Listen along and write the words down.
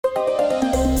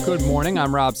Good morning,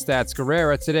 I'm Rob Stats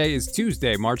Guerrera. Today is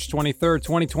Tuesday, March 23rd,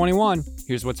 2021.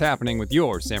 Here's what's happening with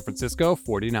your San Francisco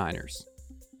 49ers.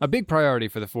 A big priority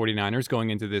for the 49ers going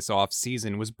into this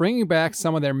offseason was bringing back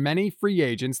some of their many free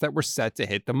agents that were set to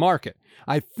hit the market.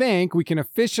 I think we can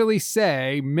officially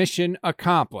say mission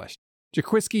accomplished.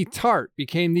 Tartt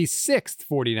became the sixth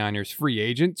 49ers free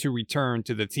agent to return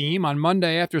to the team on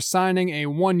Monday after signing a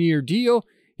one-year deal.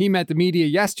 He met the media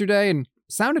yesterday and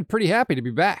sounded pretty happy to be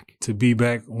back. To be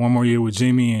back one more year with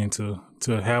Jimmy and to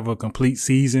have a complete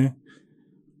season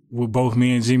with both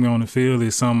me and Jimmy on the field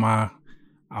is something I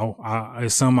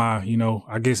guess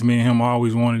me and him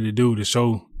always wanted to do to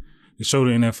show the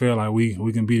NFL like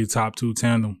we can be the top two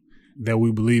tandem that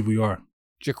we believe we are.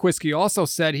 Jaquiski also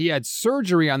said he had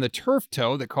surgery on the turf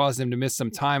toe that caused him to miss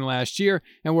some time last year,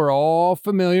 and we're all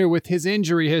familiar with his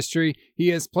injury history. He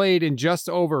has played in just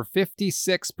over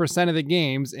 56% of the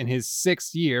games in his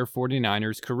sixth-year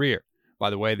 49ers career.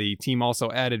 By the way, the team also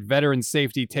added veteran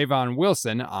safety Tavon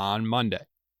Wilson on Monday.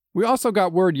 We also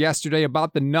got word yesterday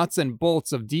about the nuts and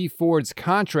bolts of Dee Ford's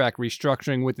contract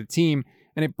restructuring with the team,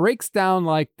 and it breaks down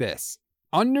like this.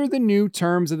 Under the new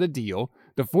terms of the deal,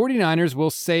 the 49ers will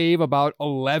save about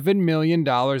 $11 million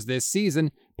this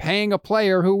season, paying a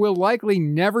player who will likely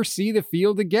never see the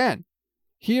field again.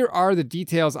 Here are the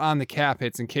details on the cap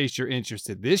hits in case you're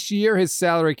interested. This year, his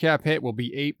salary cap hit will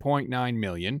be $8.9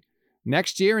 million.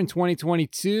 Next year, in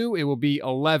 2022, it will be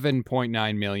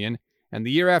 $11.9 million. And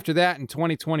the year after that, in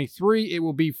 2023, it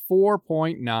will be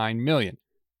 $4.9 million.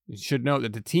 You should note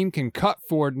that the team can cut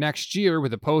Ford next year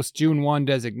with a post-June 1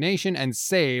 designation and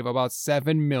save about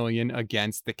 $7 million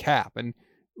against the cap. And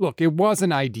look, it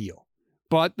wasn't ideal,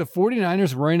 but the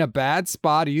 49ers were in a bad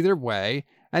spot either way.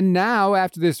 And now,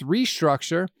 after this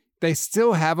restructure, they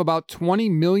still have about $20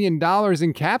 million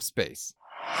in cap space.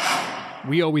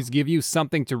 We always give you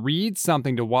something to read,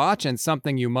 something to watch, and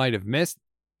something you might have missed.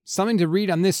 Something to read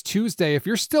on this Tuesday. If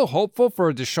you're still hopeful for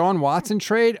a Deshaun Watson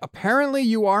trade, apparently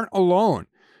you aren't alone.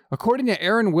 According to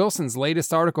Aaron Wilson's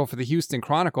latest article for the Houston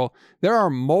Chronicle, there are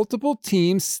multiple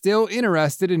teams still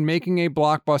interested in making a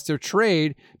blockbuster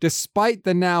trade despite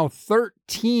the now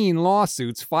 13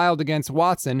 lawsuits filed against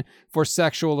Watson for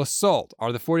sexual assault.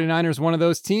 Are the 49ers one of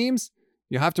those teams?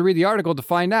 You'll have to read the article to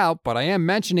find out, but I am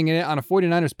mentioning it on a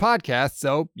 49ers podcast,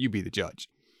 so you be the judge.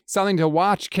 Something to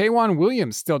watch, K'Waun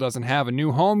Williams still doesn't have a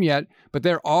new home yet, but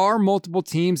there are multiple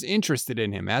teams interested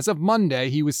in him. As of Monday,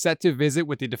 he was set to visit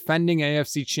with the defending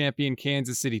AFC champion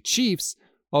Kansas City Chiefs,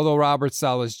 although Robert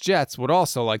Saleh's Jets would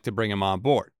also like to bring him on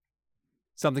board.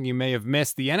 Something you may have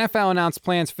missed, the NFL announced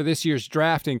plans for this year's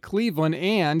draft in Cleveland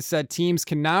and said teams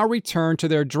can now return to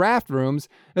their draft rooms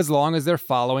as long as they're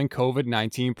following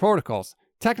COVID-19 protocols.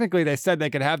 Technically, they said they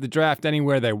could have the draft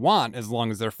anywhere they want as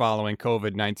long as they're following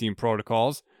COVID-19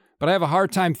 protocols. But I have a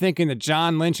hard time thinking that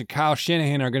John Lynch and Kyle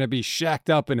Shanahan are going to be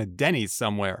shacked up in a Denny's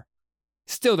somewhere.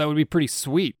 Still, that would be pretty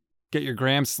sweet. Get your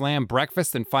Graham Slam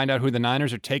breakfast and find out who the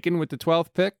Niners are taking with the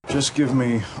 12th pick. Just give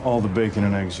me all the bacon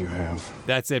and eggs you have.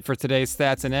 That's it for today's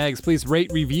Stats and Eggs. Please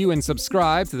rate, review, and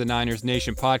subscribe to the Niners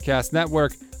Nation Podcast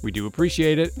Network. We do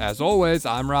appreciate it. As always,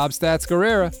 I'm Rob Stats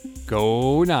Guerrera.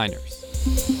 Go Niners.